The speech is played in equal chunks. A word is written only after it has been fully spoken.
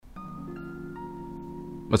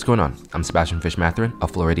What's going on? I'm Sebastian Fish-Matherin, a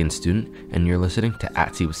Floridian student, and you're listening to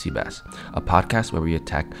At Sea with Seabass, a podcast where we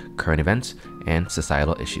attack current events and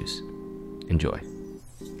societal issues. Enjoy.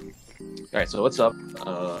 All right, so what's up?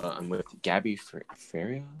 I'm with Gabby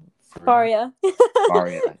Faria. Faria.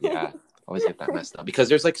 Faria, yeah. I always get that messed up because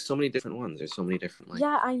there's like so many different ones. There's so many different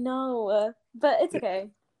Yeah, I know, but it's okay.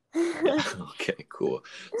 Okay, cool.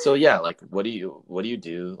 So yeah, like, what do you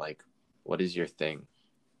do? Like, what is your thing?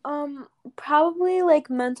 Probably like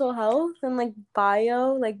mental health and like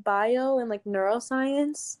bio and like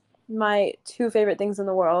neuroscience. My two favorite things in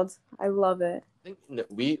the world. I love it. I think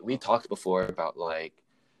we talked before about like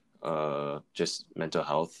just mental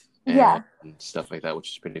health and Yeah. stuff like that, which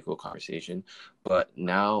is a pretty cool conversation. But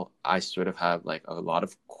now I sort of have like a lot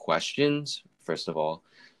of questions, first of all,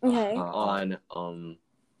 Okay. on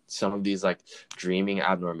some of these like dreaming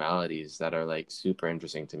abnormalities that are like super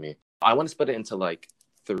interesting to me. I want to split it into like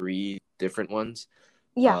 3 different ones.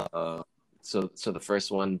 Yeah. So the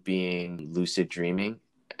first one being lucid dreaming,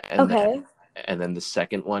 Okay. and then the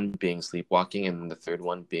second one being sleepwalking, and then the third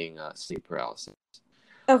one being sleep paralysis.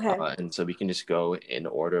 Okay. And so we can just go in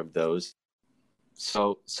order of those.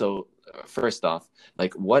 So first off,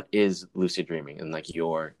 like, what is lucid dreaming and like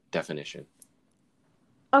your definition?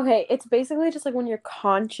 Okay, it's basically just like when you're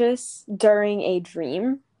conscious during a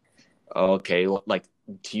dream. Okay, like,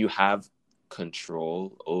 do you have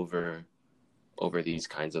control over these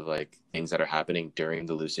kinds of like things that are happening during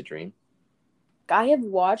the lucid dream? I have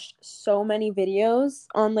watched so many videos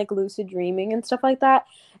on like lucid dreaming and stuff like that.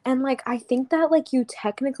 And like I think that like you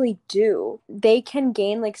technically do. They can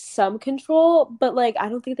gain like some control, but like I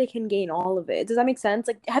don't think they can gain all of it. Does that make sense?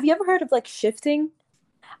 Like have you ever heard of like shifting?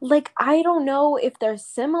 Like I don't know if they're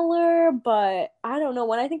similar, but I don't know.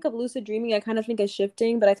 When I think of lucid dreaming, I kind of think of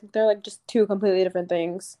shifting, but I think they're like just two completely different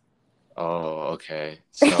things. Oh, okay.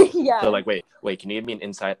 So Yeah. so like wait, can you give me an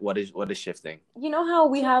insight? What is shifting? You know how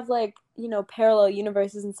we have like, parallel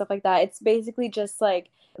universes and stuff like that? It's basically just like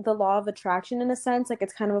the law of attraction in a sense. Like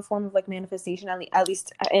it's kind of a form of like manifestation, at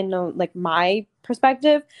least in like my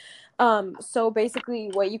perspective. So basically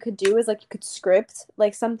what you could do is like you could script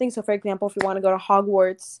like something. So for example, if you want to go to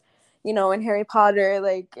Hogwarts, in Harry Potter,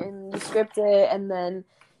 like, and you script it and then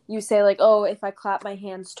you say like, oh, if I clap my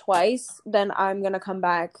hands twice, then I'm gonna come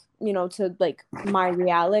back, to like my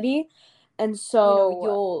reality. And so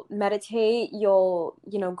you'll meditate, you'll,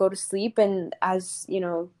 go to sleep, and as,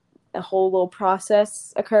 a whole little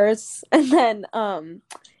process occurs, and then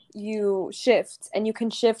you shift, and you can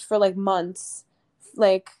shift for like months.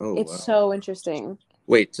 Like, it's so interesting.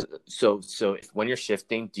 Wait, so when you're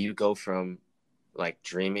shifting, do you go from like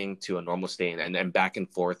dreaming to a normal state and then back and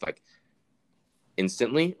forth like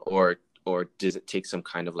instantly, or does it take some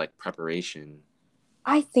kind of like preparation?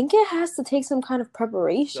 I think it has to take some kind of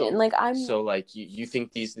preparation. So like you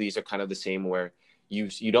think these are kind of the same, where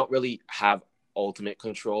you don't really have ultimate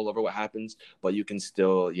control over what happens, but you can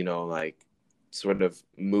still, like, sort of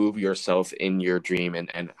move yourself in your dream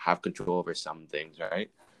and have control over some things, right?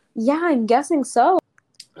 Yeah, I'm guessing so.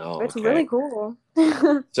 Oh, it's okay. really cool.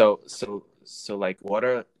 So like,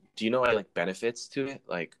 do you know any like benefits to it,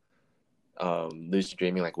 like lucid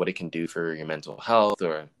dreaming, like what it can do for your mental health?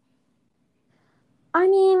 Or I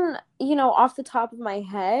mean, off the top of my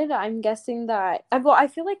head, I'm guessing that I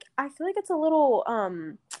feel like it's a little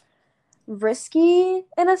risky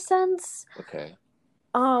in a sense. Okay.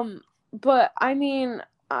 But I mean,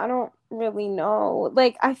 I don't really know.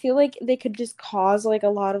 Like I feel like they could just cause like a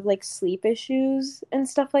lot of like sleep issues and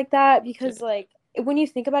stuff like that because like when you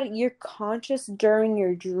think about it, you're conscious during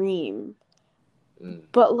your dream.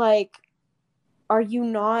 But like, are you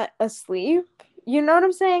not asleep? You know what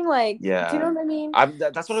I'm saying? Like, yeah. Do you know what I mean?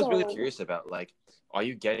 That's what I was really curious about. Like, are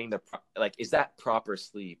you getting is that proper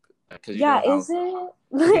sleep? Because is it?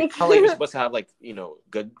 Like, how like you're supposed to have like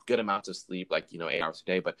good amounts of sleep, like 8 hours a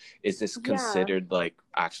day. But is this considered like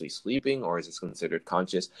actually sleeping, or is this considered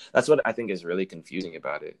conscious? That's what I think is really confusing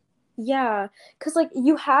about it. Yeah, because like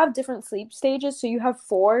you have different sleep stages. So you have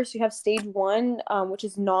 4. So you have stage 1, which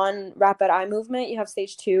is non-rapid eye movement. You have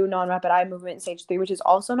stage 2, non-rapid eye movement. And stage 3, which is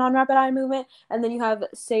also non-rapid eye movement. And then you have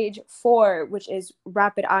stage 4, which is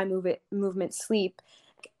rapid eye movement sleep.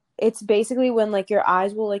 It's basically when like your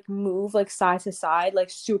eyes will like move like side to side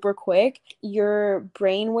like super quick. Your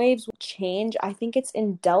brain waves will change. I think it's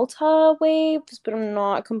in delta waves, but I'm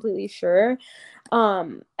not completely sure.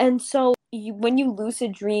 And so when you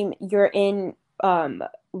lucid dream, you're in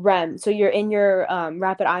REM. So you're in your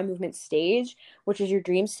rapid eye movement stage, which is your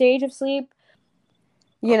dream stage of sleep.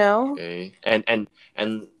 Okay. And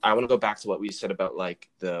I want to go back to what we said about like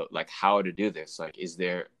how to do this. Like, is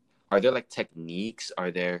there are there like techniques?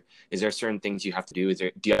 Is there certain things you have to do?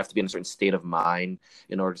 Do you have to be in a certain state of mind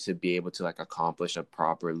in order to be able to like accomplish a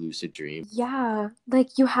proper lucid dream? Yeah,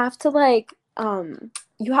 like you have to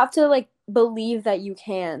believe that you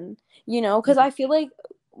can, because I feel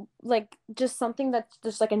like just something that's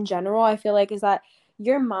just like in general, I feel like is that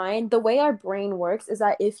your mind, the way our brain works is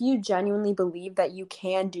that if you genuinely believe that you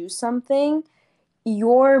can do something,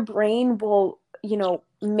 your brain will,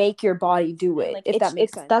 make your body do it. Like, if that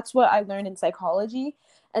makes sense. That's what I learned in psychology.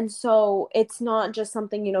 And so it's not just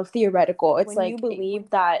something, theoretical. It's when like you believe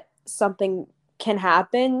that something can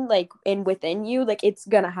happen, like within you, like it's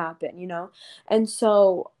gonna happen. And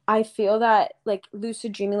so I feel that like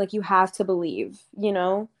lucid dreaming, like you have to believe.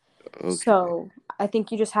 Okay. So I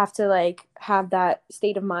think you just have to like have that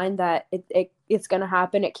state of mind that it's gonna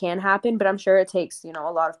happen, it can happen, but I'm sure it takes, a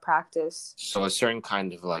lot of practice. So a certain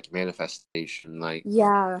kind of like manifestation, like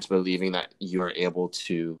Yeah. just believing that you are able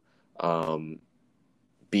to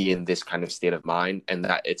be in this kind of state of mind and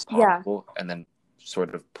that it's possible, and then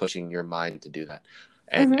sort of pushing your mind to do that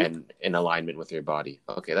and in alignment with your body.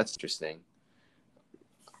 Okay, that's interesting.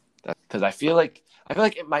 Because I feel like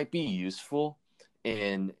it might be useful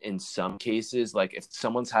in some cases, like if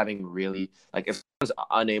someone's having really like if someone's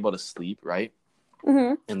unable to sleep, right?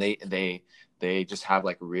 And they just have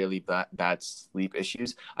like really bad sleep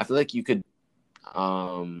issues. I feel like you could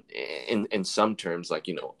in some terms like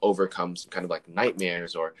overcome some kind of like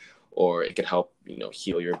nightmares, or it could help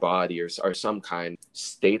heal your body, or some kind of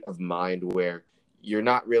state of mind where you're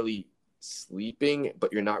not really sleeping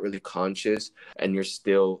but you're not really conscious and you're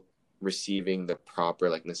still receiving the proper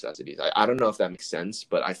like necessities. I don't know if that makes sense,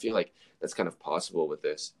 but I feel like that's kind of possible with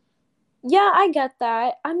this. Yeah, I get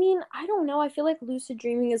that. I mean, I don't know. I feel like lucid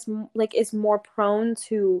dreaming is more prone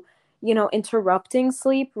to, interrupting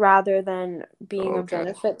sleep rather than being of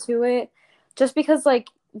benefit to it. Just because like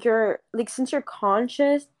you're like since you're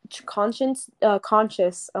conscious,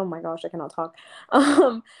 oh my gosh, I cannot talk.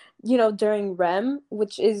 During REM,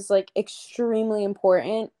 which is like extremely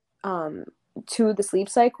important to the sleep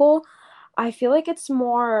cycle, I feel like it's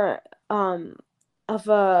more of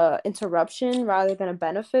a interruption rather than a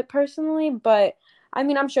benefit personally, but I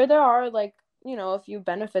mean I'm sure there are like a few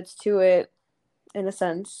benefits to it in a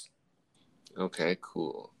sense. Okay,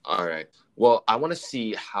 cool. All right, well, I want to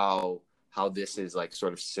see how this is like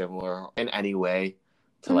sort of similar in any way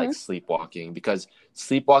to like sleepwalking, because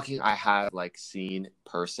sleepwalking I have like seen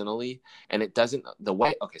personally, and it doesn't the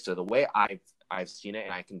way okay so the way I've seen it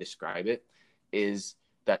and I can describe it is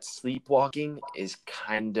that sleepwalking is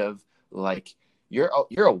kind of like you're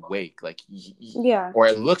awake, like Yeah. or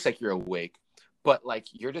it looks like you're awake, but like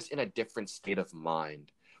you're just in a different state of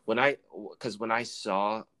mind. Because when I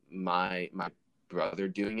saw my brother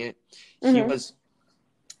doing it, he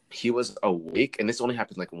was awake, and this only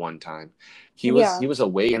happened like one time. He was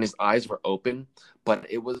awake and his eyes were open, but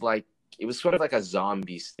it was sort of like a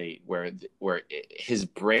zombie state where his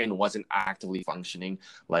brain wasn't actively functioning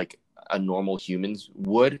like a normal human's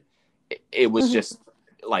would. It was just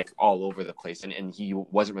like all over the place, and he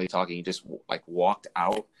wasn't really talking. He just like walked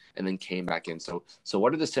out and then came back in. So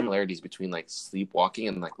what are the similarities between like sleepwalking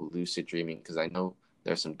and like lucid dreaming? Because I know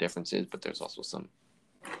there's some differences, but there's also some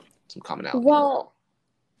commonality. Well,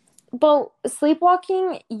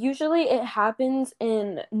 sleepwalking, usually it happens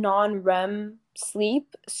in non-REM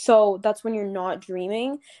sleep. So that's when you're not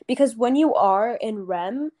dreaming. Because when you are in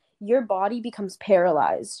REM, your body becomes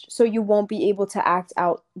paralyzed. So you won't be able to act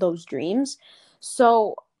out those dreams.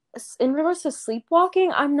 So in regards to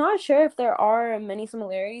sleepwalking, I'm not sure if there are many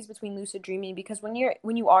similarities between lucid dreaming, because when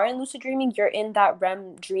you are in lucid dreaming, you're in that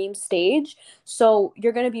REM dream stage. So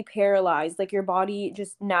you're going to be paralyzed. Like your body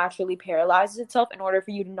just naturally paralyzes itself in order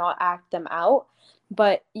for you to not act them out.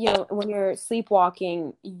 But, when you're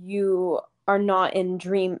sleepwalking, you are not in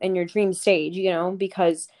your dream stage,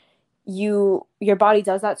 because your body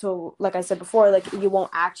does that. So like I said before, like you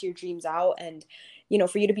won't act your dreams out. And,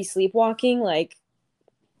 for you to be sleepwalking, like,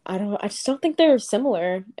 I just don't think they're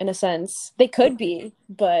similar in a sense. They could be,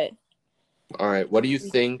 but. All right. What do you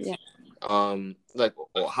think? Yeah. Like,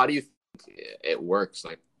 how do you think it works?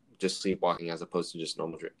 Like, just sleepwalking as opposed to just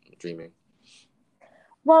normal dreaming.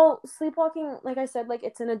 Well, sleepwalking, like I said, like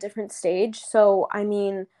it's in a different stage. So, I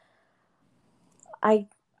mean, I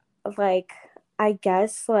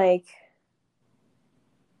guess like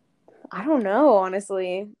I don't know,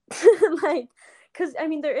 honestly. Like, because I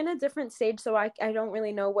mean, they're in a different stage, so I don't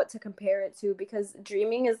really know what to compare it to, because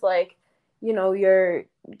dreaming is like, your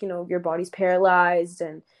body's paralyzed,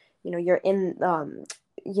 and you're in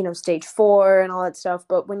stage 4 and all that stuff.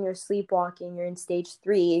 But when you're sleepwalking, you're in stage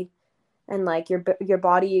 3, and like your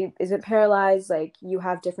body isn't paralyzed, like you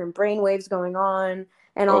have different brain waves going on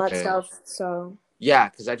and all that Okay. stuff. So Yeah,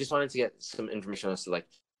 because I just wanted to get some information as to like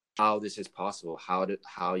how this is possible, how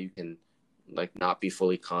you can like not be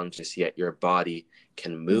fully conscious yet your body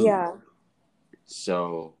can move. yeah.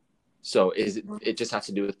 So is it just has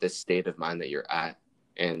to do with the state of mind that you're at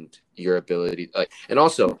and your ability, like, and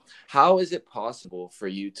also how is it possible for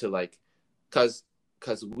you to like, because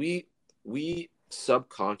we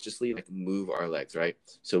subconsciously like move our legs, right?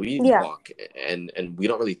 So we Yeah. walk and we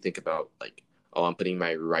don't really think about like, oh, I'm putting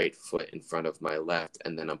my right foot in front of my left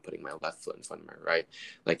and then I'm putting my left foot in front of my right.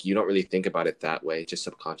 Like you don't really think about it that way. It just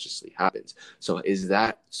subconsciously happens. So is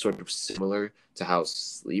that sort of similar to how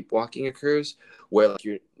sleepwalking occurs, where like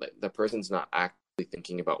you're like the person's not actively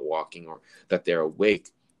thinking about walking or that they're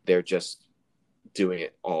awake, they're just doing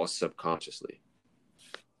it all subconsciously?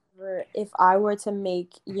 If I were to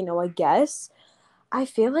make, a guess, I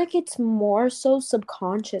feel like it's more so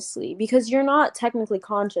subconsciously because you're not technically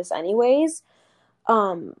conscious anyways.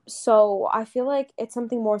 So I feel like it's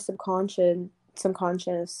something more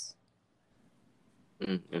subconscious.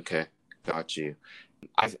 Okay, got you.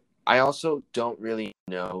 I also don't really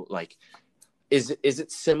know, like, is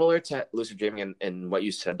it similar to lucid dreaming and what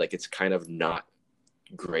you said, like it's kind of not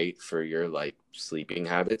great for your like sleeping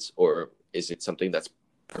habits, or is it something that's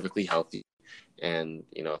perfectly healthy and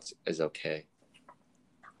is okay?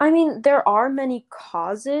 I mean, there are many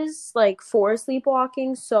causes like for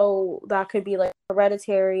sleepwalking, so that could be like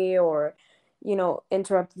hereditary or,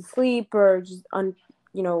 interrupted sleep or just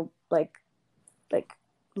like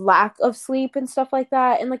lack of sleep and stuff like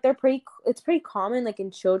that. And like it's pretty common like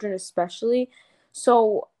in children especially.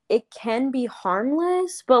 So it can be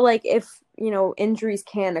harmless, but like if, injuries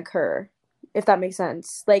can occur, if that makes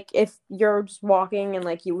sense. Like if you're just walking and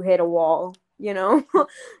like you hit a wall,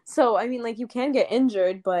 So I mean like you can get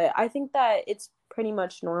injured, but I think that it's pretty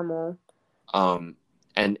much normal. Um,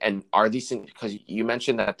 and are these things, because you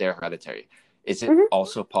mentioned that they're hereditary, is it Mhm.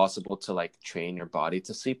 also possible to like train your body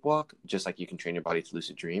to sleepwalk, just like you can train your body to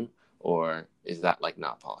lucid dream, or is that like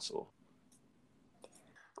not possible?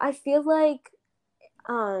 I feel like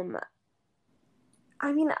um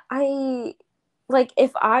I mean I like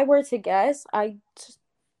if I were to guess, I just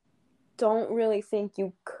don't really think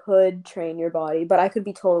you could train your body, but I could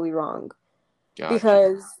be totally wrong Got you.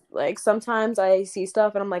 because like sometimes I see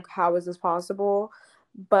stuff and I'm like, how is this possible?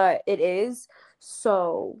 But it is.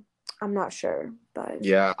 So I'm not sure, but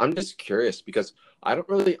Yeah, I'm just curious because I don't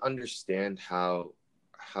really understand how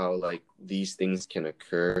like these things can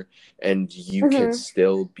occur and you can Mhm.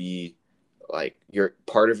 still be like your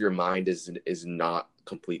part of your mind is not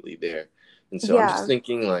completely there. And so I'm just Yeah.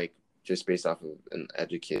 thinking like just based off of an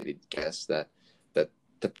educated guess that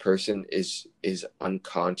the person is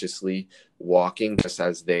unconsciously walking just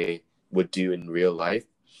as they would do in real life,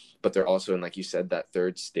 but they're also in, like you said, that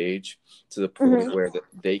third stage to the point Mhm. where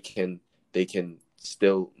they can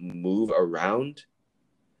still move around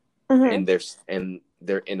Mhm. and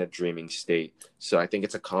they're in a dreaming state. So I think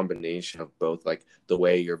it's a combination of both, like the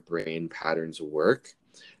way your brain patterns work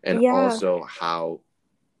and Yeah. also how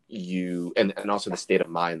and also the state of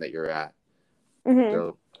mind that you're at. Mhm.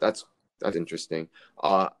 So that's interesting.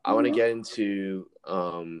 I want to Mhm. get into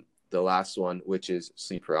the last one, which is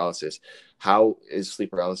sleep paralysis. How is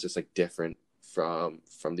sleep paralysis like different from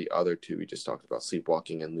the other two we just talked about,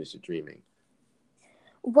 sleepwalking and lucid dreaming?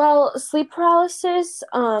 Well, sleep paralysis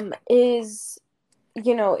is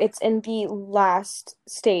it's in the last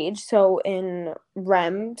stage. So in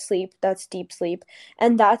REM sleep, that's deep sleep,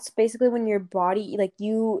 and that's basically when your body like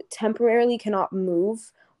you temporarily cannot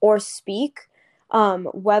move or speak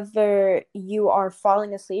whether you are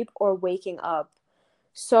falling asleep or waking up.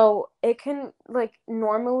 So it can like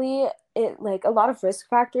normally it like a lot of risk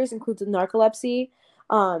factors includes narcolepsy,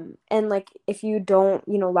 and like if you don't,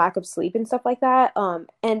 lack of sleep and stuff like that.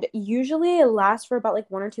 And usually it lasts for about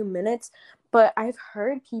like 1 or 2 minutes, but I've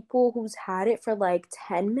heard people who's had it for like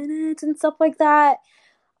 10 minutes and stuff like that.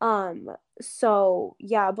 So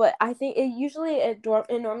yeah, but I think it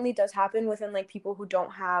normally does happen within like people who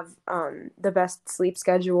don't have the best sleep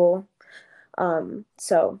schedule.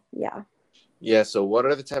 So yeah. Yeah, so what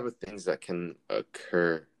are the type of things that can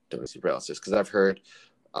occur during sleep paralysis? Because I've heard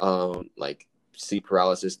like sleep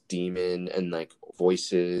paralysis, demon, and like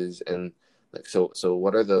voices, and like so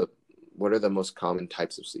what are the most common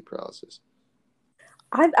types of sleep paralysis?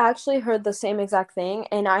 I've actually heard the same exact thing,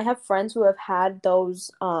 and I have friends who have had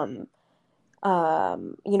those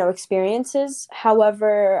experiences.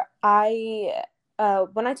 However, I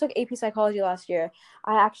when I took AP psychology last year,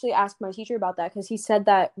 I actually asked my teacher about that because he said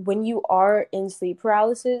that when you are in sleep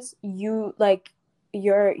paralysis, you like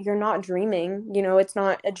you're not dreaming, you know, it's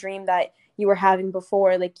not a dream that you were having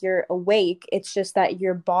before, like you're awake. It's just that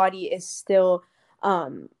your body is still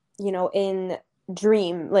you know, in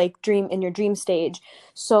dream in your dream stage.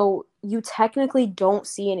 So you technically don't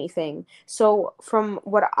see anything. So from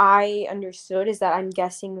what I understood is that I'm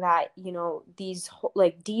guessing that, you know, these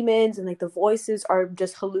like demons and like the voices are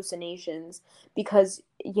just hallucinations because,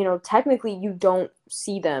 you know, technically you don't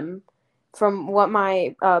see them. From what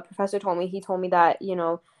my professor told me, he told me that, you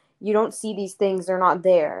know, you don't see these things, they're not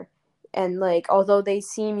there. And like although they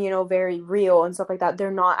seem, you know, very real and stuff like that,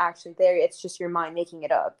 they're not actually there. It's just your mind making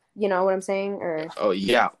it up. You know what I'm saying? Or Oh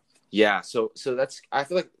yeah, yeah. So that's, I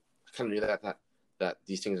feel like I kind of knew that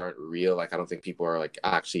these things aren't real. Like I don't think people are like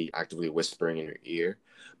actually actively whispering in your ear.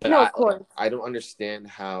 But no, of course. I don't understand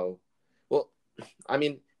how. Well, I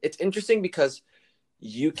mean, it's interesting because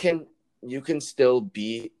you can still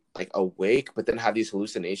be like awake, but then have these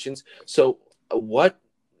hallucinations. So what,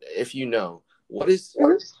 if you know, what is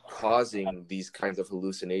causing these kinds of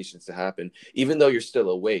hallucinations to happen, even though you're still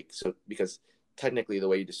awake? So because technically the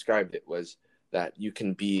way you described it was that you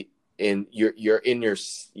can be in you're in your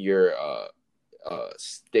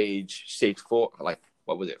stage 4, like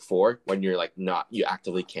what was it, 4, when you're like not, you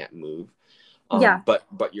actively can't move, Yeah.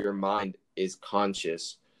 but your mind is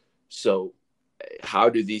conscious. So how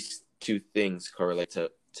do these two things correlate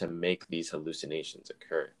to make these hallucinations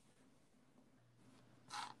occur?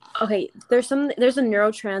 Okay, there's a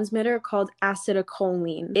neurotransmitter called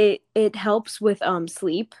acetylcholine. It helps with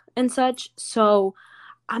sleep and such. So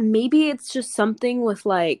maybe it's just something with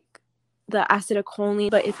like the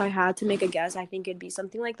acetylcholine, but if I had to make a guess, I think it'd be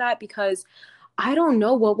something like that because I don't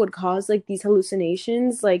know what would cause like these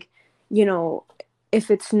hallucinations, like, you know,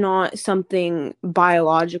 if it's not something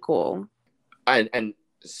biological. And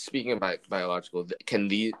speaking of biological, can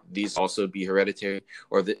these also be hereditary,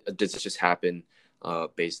 or does it just happen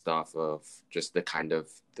based off of just the kind of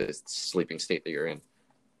the sleeping state that you're in?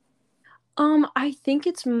 I think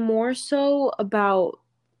it's more so about,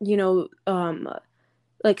 you know,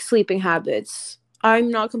 like sleeping habits.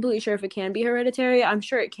 I'm not completely sure if it can be hereditary. I'm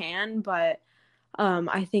sure it can, but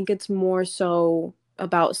I think it's more so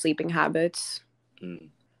about sleeping habits. Mm.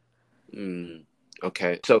 Mm.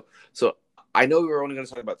 Okay, so I know we were only going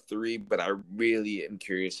to talk about 3, but I really am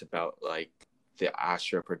curious about like the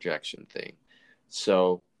astral projection thing.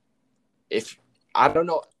 So if I don't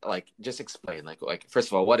know, like just explain, like first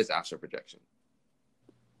of all, what is astral projection?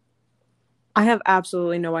 I have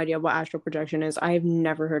absolutely no idea what astral projection is. I have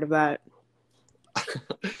never heard of that.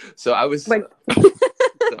 So I was Like,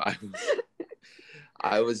 so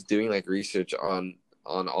I was doing like research on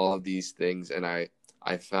all of these things, and I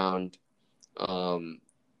found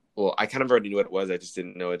well, I kind of already knew what it was. I just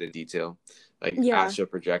didn't know it in detail. Like yeah. astral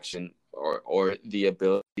projection, or the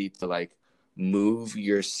ability to like move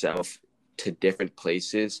yourself to different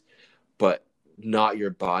places, but not your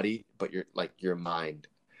body, but your mind.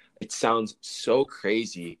 It sounds so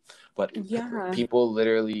crazy, but Yeah. people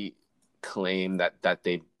literally claim that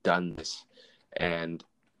they've done this, and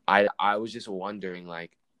I was just wondering,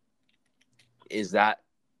 like, is that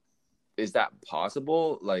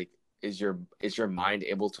possible? Like, is your mind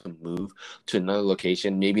able to move to another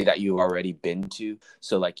location, maybe that you've already been to?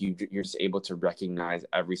 So like you're just able to recognize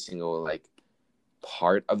every single like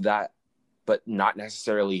part of that, but not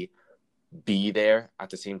necessarily be there at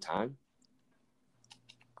the same time.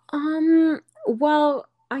 Well,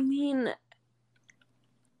 I mean,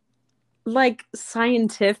 like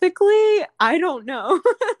scientifically, I don't know.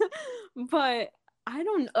 But I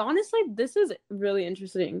don't honestly, this is really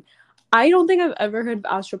interesting. I don't think I've ever heard of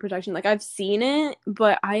astral projection. Like I've seen it,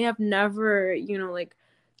 but I have never, you know, like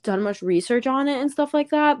done much research on it and stuff like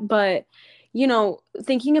that. But, you know,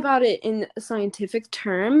 thinking about it in scientific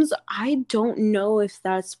terms, I don't know if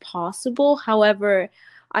that's possible. However,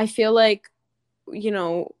 I feel like, you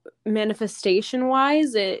know, manifestation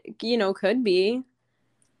wise, it, you know, could be.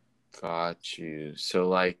 Got you. So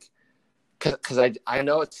like, because I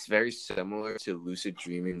know it's very similar to lucid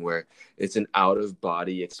dreaming, where it's an out of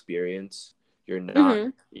body experience. You're not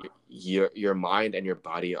Mm-hmm. your mind and your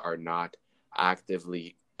body are not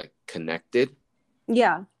actively like connected.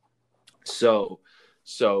 Yeah. So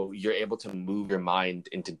you're able to move your mind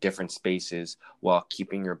into different spaces while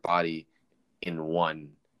keeping your body in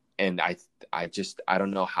one. And I don't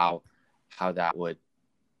know how that would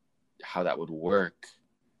work.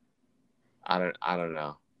 I don't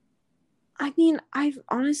know. I mean, I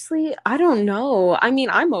don't know. I mean,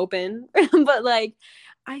 I'm open, but like,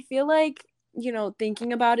 I feel like, you know,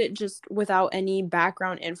 thinking about it just without any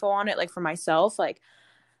background info on it, like for myself, like,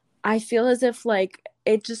 I feel as if like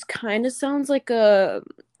it just kind of sounds like a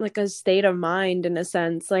state of mind in a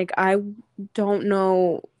sense. Like I don't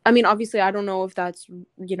know. I mean, obviously I don't know if that's,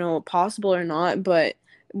 possible or not, but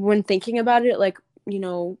when thinking about it, like,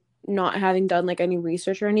 not having done like any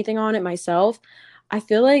research or anything on it myself, I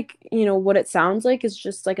feel like, what it sounds like is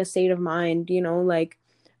just like a state of mind,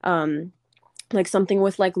 like something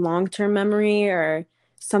with like long-term memory or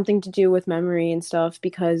something to do with memory and stuff,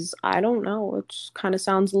 because I don't know, it just kind of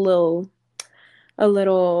sounds a little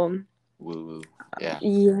Woo woo. Yeah.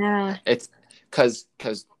 yeah. It's because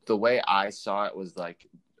the way I saw it was like,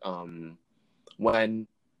 when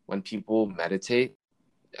people meditate,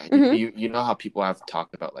 Hmm. you know how people have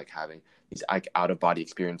talked about like having these like out of body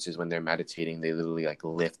experiences when they're meditating. They literally like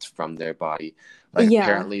lift from their body. Like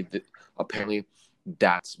Yeah. apparently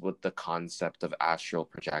that's what the concept of astral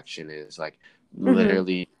projection is. Like Hmm.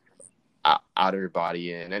 literally out of your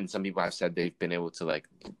body. And some people have said they've been able to like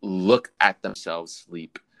look at themselves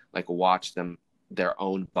sleep, like watch their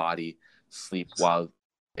own body sleep while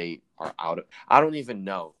they are out of, I don't even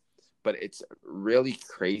know, but it's really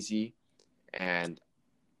crazy. And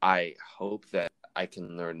I hope that I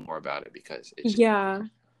can learn more about it because it's just Yeah.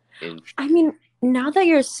 interesting. I mean, now that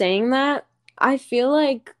you're saying that, I feel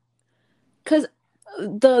like, because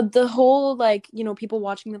the whole, like, people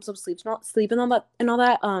watching themselves sleep, not sleep and all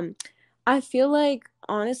that, I feel like,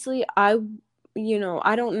 honestly, I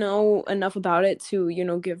don't know enough about it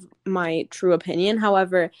to, give my true opinion.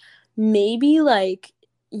 However, maybe, like,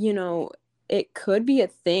 you know it could be a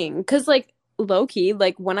thing, because, like, low key,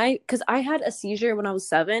 like, because I had a seizure when I was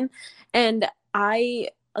 7, and I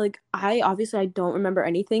obviously I don't remember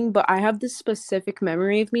anything, but I have this specific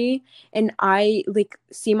memory of me, and I, like,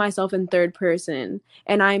 see myself in third person,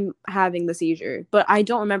 and I'm having the seizure, but I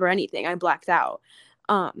don't remember anything. I blacked out.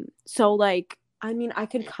 So, like, I mean, I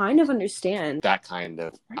could kind of understand. That kind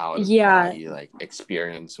of out of Yeah, body like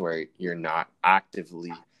experience where you're not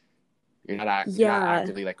yeah,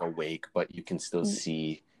 actively like awake, but you can still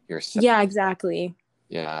see yourself. yeah, exactly.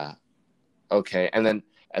 Yeah. Okay. And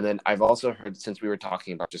then I've also heard, since we were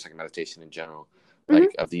talking about just like meditation in general, Hmm.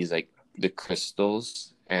 like of these like the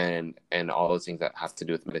crystals and all those things that have to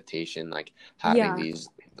do with meditation, like having Yeah. these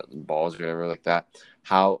balls or whatever like that.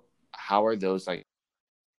 How are those like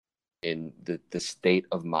in the state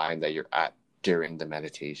of mind that you're at during the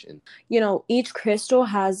meditation? Each crystal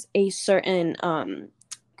has a certain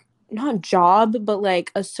not job, but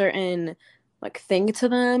like a certain, like, thing to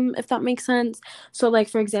them, if that makes sense. So, like,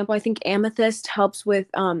 for example, I think amethyst helps with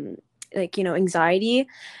like, anxiety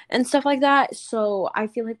and stuff like that. So I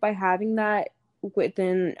feel like by having that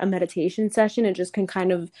within a meditation session, it just can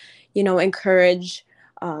kind of, encourage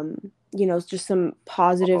just some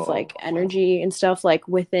positive, Oh. like, energy and stuff, like,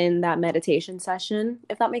 within that meditation session,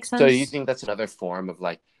 if that makes So you sense. think that's another form of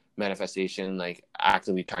like manifestation, like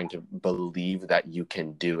actively trying to believe that you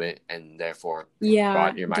can do it and therefore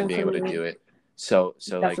Yeah, your mind being able to do definitely. it. So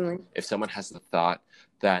like Definitely. if someone has the thought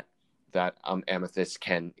that amethyst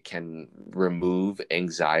can remove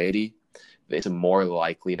anxiety, it's more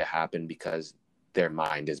likely to happen because their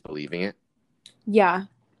mind is believing it. Yeah.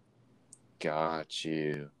 Got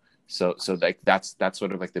you. So like that's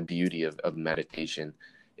sort of like the beauty of meditation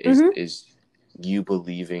Mm-hmm. is you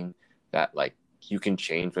believing that like you can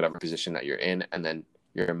change whatever position that you're in, and then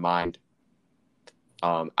your mind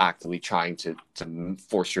actively trying to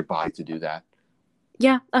force your body to do that.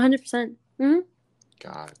 Yeah, 100%. Mm-hmm.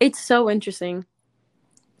 God, It's so interesting.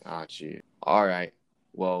 got you. All right.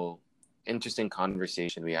 Well, interesting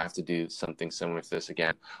conversation. We have to do something similar to this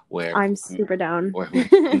again, where I'm super down. where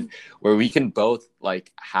we where we can both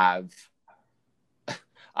like have,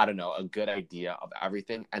 I don't know, a good idea of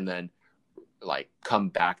everything, and then like come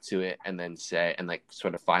back to it and then say and like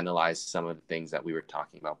sort of finalize some of the things that we were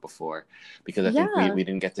talking about before, because I think Yeah. we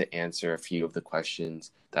didn't get to answer a few of the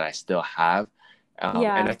questions that I still have, and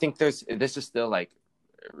Yeah. I think this is still like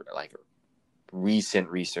recent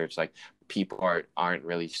research, like people aren't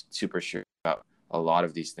really super sure about a lot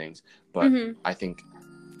of these things, but Mm-hmm. I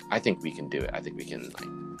think we can do it. I think we can like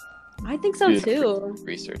I think so do the too.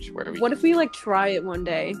 research where we What can. if we, like, try it one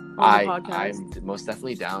day on the podcast? I'm most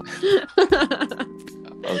definitely down.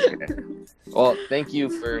 Okay. Well, thank you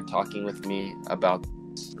for talking with me about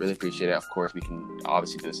this. Really appreciate it. Of course, we can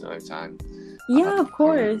obviously do this another time, Yeah, of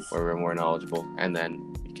course. where we're more knowledgeable, and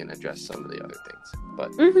then we can address some of the other things. But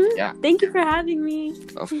Mm-hmm. yeah, Thank you for having me.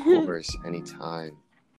 of course, anytime.